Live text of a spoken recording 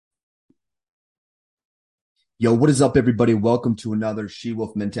Yo, what is up, everybody? Welcome to another She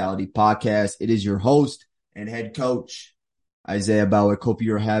Wolf Mentality podcast. It is your host and head coach, Isaiah Bowick. Hope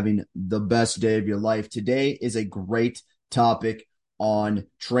you're having the best day of your life. Today is a great topic on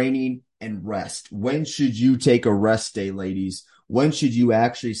training and rest. When should you take a rest day, ladies? When should you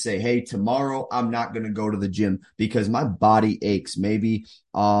actually say, hey, tomorrow I'm not going to go to the gym because my body aches? Maybe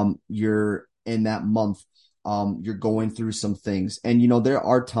you're in that month, you're going through some things. And, there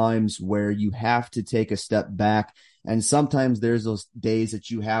are times where you have to take a step back. And sometimes there's those days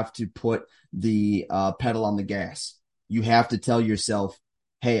that you have to put the pedal on the gas. You have to tell yourself,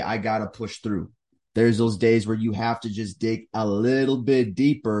 hey, I got to push through. There's those days where you have to just dig a little bit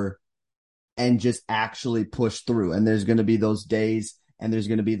deeper and just actually push through. And there's going to be those days and there's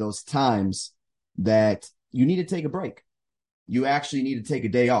going to be those times that you need to take a break. You actually need to take a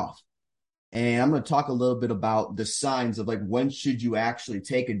day off. And I'm going to talk a little bit about the signs of when should you actually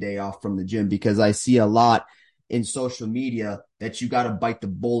take a day off from the gym, because I see a lot in social media that you got to bite the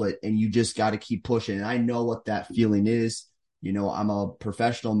bullet and you just got to keep pushing. And I know what that feeling is. I'm a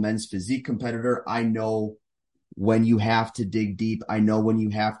professional men's physique competitor. I know when you have to dig deep. I know when you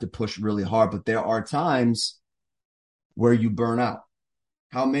have to push really hard, but there are times where you burn out.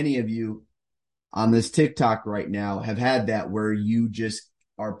 How many of you on this TikTok right now have had that where you just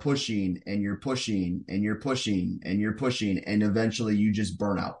are pushing and you're pushing and you're pushing and you're pushing and eventually you just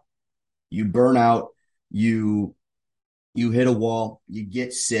burn out. You burn out, you hit a wall, you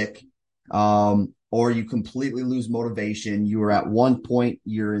get sick, or you completely lose motivation. You were at one point,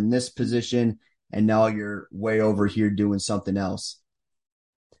 you're in this position, and now you're way over here doing something else.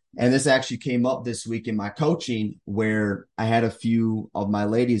 And this actually came up this week in my coaching where I had a few of my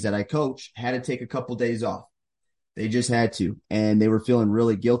ladies that I coach had to take a couple days off. They just had to, and they were feeling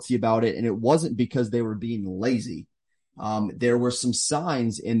really guilty about it. And it wasn't because they were being lazy. There were some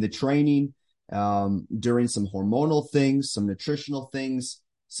signs in the training, during some hormonal things, some nutritional things,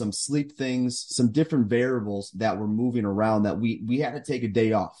 some sleep things, some different variables that were moving around that we had to take a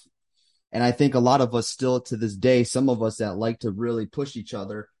day off. And I think a lot of us still to this day, some of us that like to really push each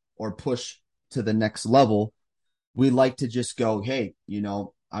other or push to the next level, we like to just go, hey,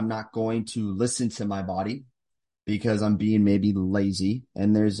 I'm not going to listen to my body because I'm being maybe lazy,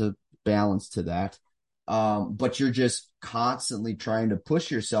 and there's a balance to that. But you're just constantly trying to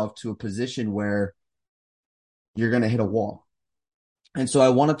push yourself to a position where you're going to hit a wall. And so I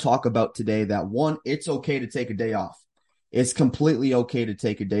want to talk about today that one, it's okay to take a day off. It's completely okay to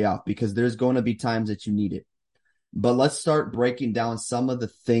take a day off because there's going to be times that you need it. But let's start breaking down some of the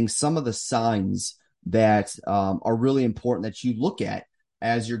things, some of the signs that are really important that you look at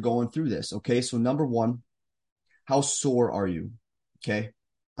as you're going through this. Okay, so number one, how sore are you? Okay.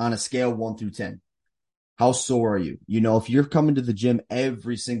 On a scale 1 through 10, how sore are you? If you're coming to the gym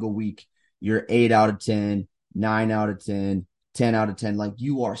every single week, you're 8 out of 10, 9 out of 10, 10 out of 10, like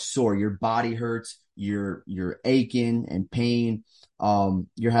you are sore. Your body hurts. You're aching and pain.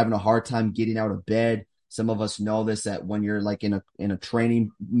 You're having a hard time getting out of bed. Some of us know this, that when you're in a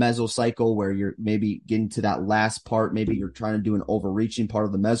training mesocycle where you're maybe getting to that last part, maybe you're trying to do an overreaching part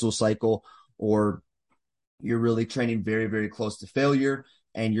of the mesocycle, or you're really training very, very close to failure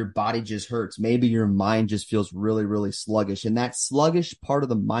and your body just hurts. Maybe your mind just feels really, really sluggish. And that sluggish part of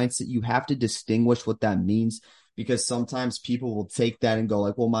the mindset, you have to distinguish what that means, because sometimes people will take that and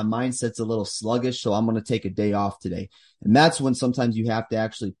go well, my mindset's a little sluggish, so I'm going to take a day off today. And that's when sometimes you have to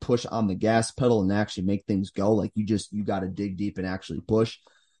actually push on the gas pedal and actually make things go. You got to dig deep and actually push.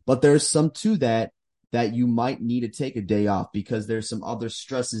 But there's some to that you might need to take a day off because there's some other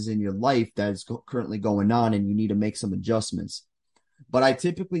stresses in your life that is currently going on and you need to make some adjustments. But I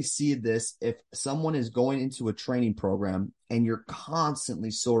typically see this if someone is going into a training program and you're constantly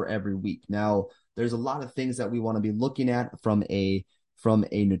sore every week. Now, there's a lot of things that we want to be looking at from a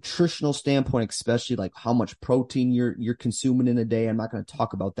nutritional standpoint, especially like how much protein you're consuming in a day. I'm not going to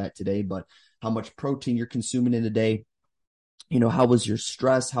talk about that today, but how much protein you're consuming in a day. How was your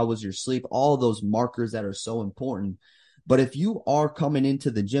stress? How was your sleep? All those markers that are so important. But if you are coming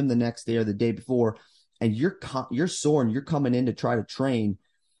into the gym the next day or the day before and you're sore and you're coming in to try to train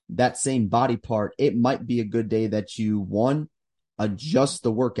that same body part, it might be a good day that you, one, adjust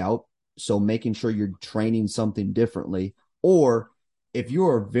the workout. So making sure you're training something differently, or if you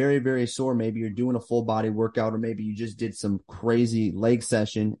are very, very sore, maybe you're doing a full body workout, or maybe you just did some crazy leg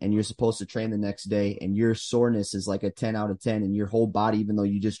session and you're supposed to train the next day and your soreness is like a 10 out of 10 and your whole body, even though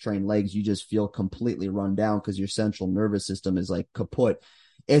you just train legs, you just feel completely run down because your central nervous system is like kaput.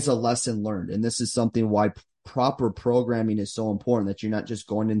 It's a lesson learned. And this is something why proper programming is so important, that you're not just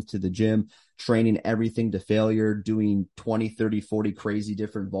going into the gym training everything to failure, doing 20, 30, 40 crazy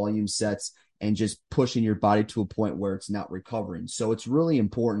different volume sets, and just pushing your body to a point where it's not recovering. So it's really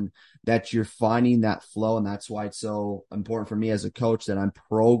important that you're finding that flow. And that's why it's so important for me as a coach that I'm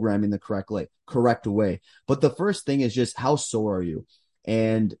programming the correct way. But the first thing is just, how sore are you?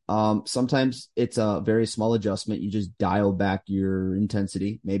 And sometimes it's a very small adjustment. You just dial back your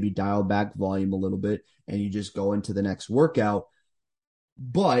intensity, maybe dial back volume a little bit, and you just go into the next workout.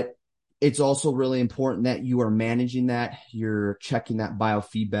 But it's also really important that you are managing that. You're checking that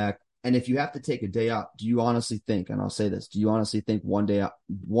biofeedback. And if you have to take a day off, do you honestly think, and I'll say this, do you honestly think one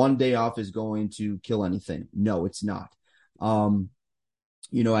day off is going to kill anything? No, it's not.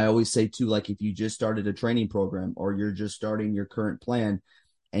 I always say too, like if you just started a training program or you're just starting your current plan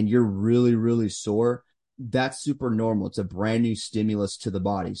and you're really, really sore, that's super normal. It's a brand new stimulus to the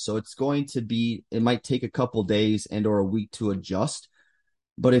body. So it might take a couple days and or a week to adjust.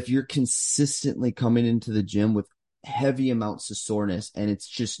 But if you're consistently coming into the gym with heavy amounts of soreness and it's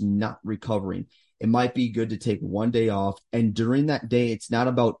just not recovering, it might be good to take one day off. And during that day, it's not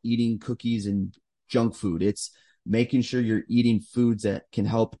about eating cookies and junk food. It's making sure you're eating foods that can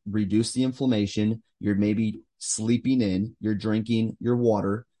help reduce the inflammation. You're maybe sleeping in, you're drinking your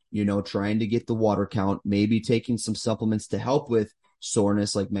water, trying to get the water count, maybe taking some supplements to help with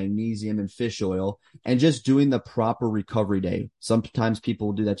soreness like magnesium and fish oil, and just doing the proper recovery day. Sometimes people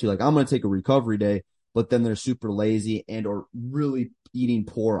will do that too. Like, I'm going to take a recovery day, but then they're super lazy and or really eating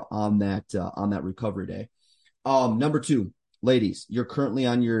poor on that recovery day. Number 2, ladies, you're currently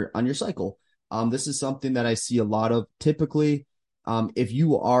on your cycle. This is something that I see a lot of. Typically, if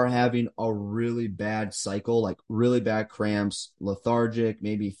you are having a really bad cycle, like really bad cramps, lethargic,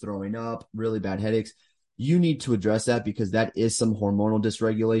 maybe throwing up, really bad headaches, you need to address that because that is some hormonal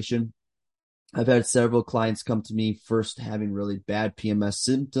dysregulation. I've had several clients come to me first having really bad PMS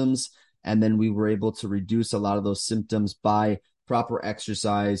symptoms, and then we were able to reduce a lot of those symptoms by proper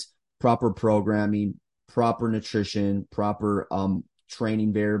exercise, proper programming, proper nutrition, proper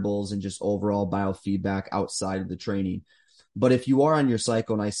training variables, and just overall biofeedback outside of the training. But if you are on your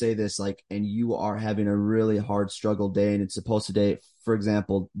cycle, and I say this, and you are having a really hard struggle day, and it's supposed to day, for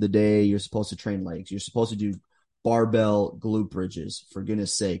example, the day you're supposed to train legs, you're supposed to do barbell glute bridges, for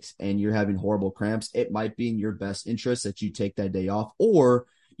goodness sakes, and you're having horrible cramps, it might be in your best interest that you take that day off, or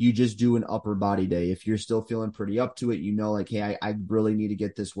you just do an upper body day. If you're still feeling pretty up to it, hey, I really need to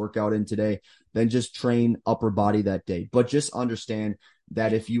get this workout in today, then just train upper body that day. But just understand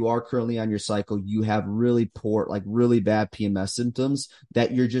that if you are currently on your cycle, you have really bad PMS symptoms,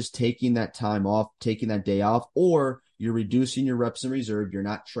 that you're just taking that time off, taking that day off, or you're reducing your reps in reserve. You're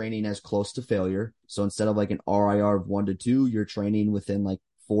not training as close to failure. So instead of like an RIR of 1 to 2, you're training within like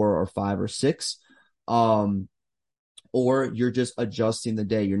 4 or 5 or 6. Or you're just adjusting the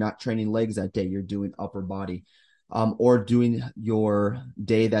day. You're not training legs that day. You're doing upper body, or doing your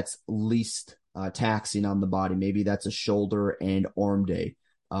day that's least taxing on the body. Maybe that's a shoulder and arm day,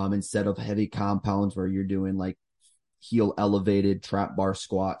 instead of heavy compounds where you're doing like heel elevated trap bar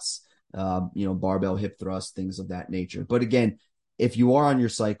squats, barbell hip thrust, things of that nature. But again, if you are on your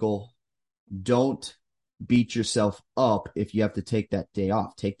cycle, don't beat yourself up if you have to take that day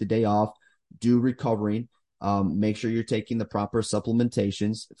off. Take the day off, do recovering. Make sure you're taking the proper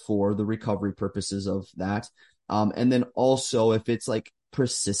supplementations for the recovery purposes of that. And then also if it's like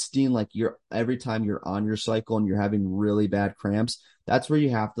persisting, like every time you're on your cycle and you're having really bad cramps, that's where you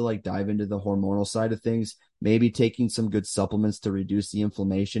have to like dive into the hormonal side of things, maybe taking some good supplements to reduce the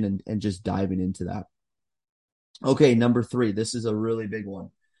inflammation and just diving into that. Okay. Number 3, this is a really big one.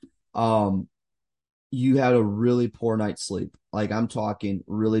 You had a really poor night's sleep. Like I'm talking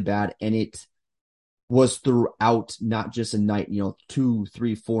really bad, and it was throughout, not just a night, 2,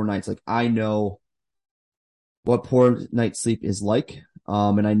 3, 4 nights. Like I know what poor night's sleep is like.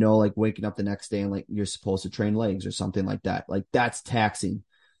 And I know like waking up the next day and like you're supposed to train legs or something like that. Like that's taxing.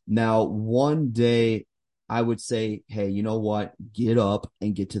 Now, one day I would say, hey, you know what? Get up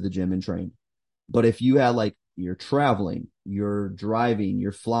and get to the gym and train. But if you had like, you're traveling, you're driving,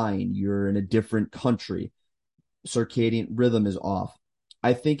 you're flying, you're in a different country, circadian rhythm is off,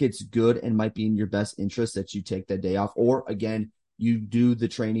 I think it's good and might be in your best interest that you take that day off. Or again, you do the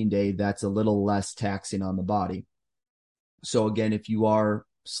training day that's a little less taxing on the body. So again, if you are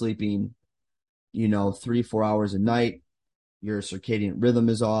sleeping, 3-4 hours a night, your circadian rhythm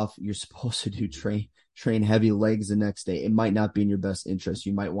is off, you're supposed to do train heavy legs the next day, it might not be in your best interest.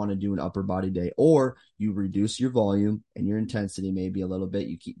 You might want to do an upper body day, or you reduce your volume and your intensity maybe a little bit.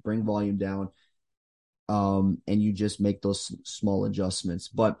 You bring volume down, and you just make those small adjustments.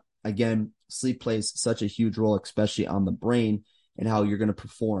 But again, sleep plays such a huge role, especially on the brain. and how you're going to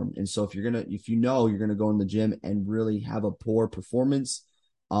perform. And so if you're going to go in the gym and really have a poor performance,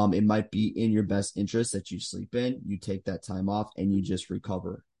 it might be in your best interest that you sleep in, you take that time off, and you just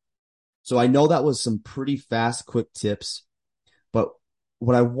recover. So I know that was some pretty fast, quick tips, but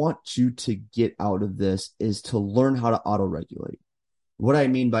what I want you to get out of this is to learn how to auto-regulate. What I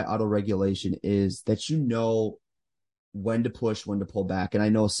mean by auto-regulation is that you know when to push, when to pull back. And I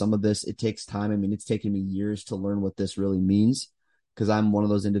know some of this, it takes time. I mean, it's taken me years to learn what this really means because I'm one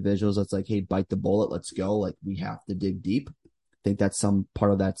of those individuals that's like, hey, bite the bullet, let's go. Like, we have to dig deep. I think that's some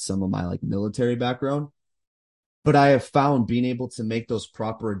part of that, some of my like military background. But I have found being able to make those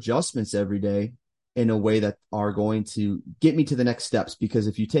proper adjustments every day in a way that are going to get me to the next steps. Because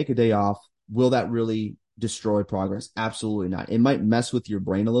if you take a day off, will that really destroy progress? Absolutely not. It might mess with your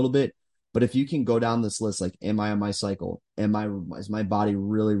brain a little bit, but if you can go down this list, like, am I on my cycle? Is my body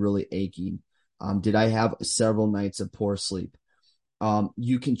really, really aching? Did I have several nights of poor sleep?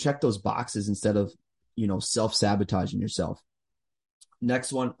 You can check those boxes instead of, self-sabotaging yourself.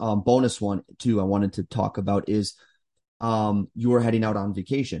 Next one, bonus one too, I wanted to talk about is you are heading out on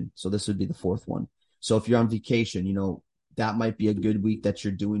vacation. So this would be the fourth one. So if you're on vacation, that might be a good week that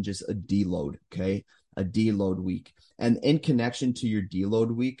you're doing just a deload, okay? A deload week. And in connection to your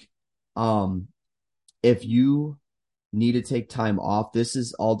deload week, if you need to take time off, this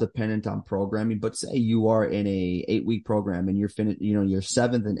is all dependent on programming, but say you are in a 8-week program and you're your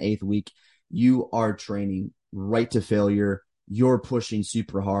 7th and 8th week, you are training right to failure. You're pushing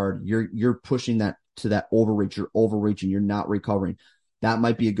super hard. You're pushing that to that overreach. You're overreaching. You're not recovering. That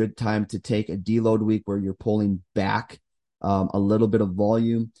might be a good time to take a deload week where you're pulling back a little bit of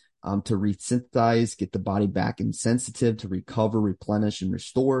volume to resynthesize, get the body back insensitive to recover, replenish, and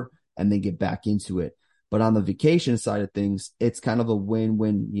restore, and then get back into it. But on the vacation side of things, it's kind of a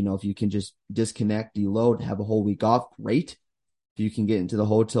win-win. If you can just disconnect, deload, have a whole week off, great. If you can get into the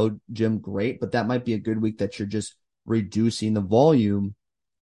hotel gym, great. But that might be a good week that you're just reducing the volume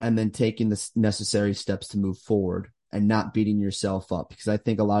and then taking the necessary steps to move forward and not beating yourself up. Because I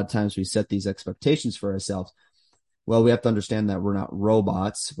think a lot of times we set these expectations for ourselves. Well, we have to understand that we're not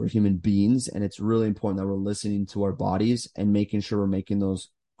robots, we're human beings. And it's really important that we're listening to our bodies and making sure we're making those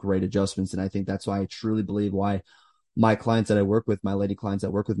great adjustments. And I think that's why I truly believe why my clients that I work with, my lady clients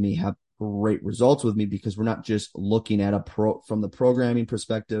that work with me, have great results with me, because we're not just looking at from the programming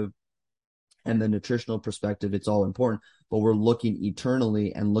perspective and the nutritional perspective. It's all important, but we're looking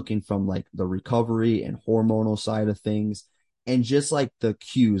eternally and looking from like the recovery and hormonal side of things. And just like the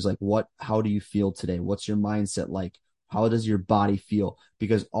cues, like how do you feel today? What's your mindset like? How does your body feel?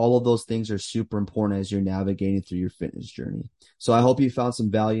 Because all of those things are super important as you're navigating through your fitness journey. So I hope you found some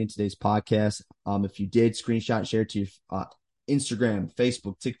value in today's podcast. If you did, screenshot, share to your Instagram,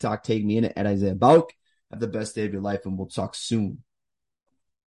 Facebook, TikTok, tag me in it at Isaiah Bauk. Have the best day of your life, and we'll talk soon.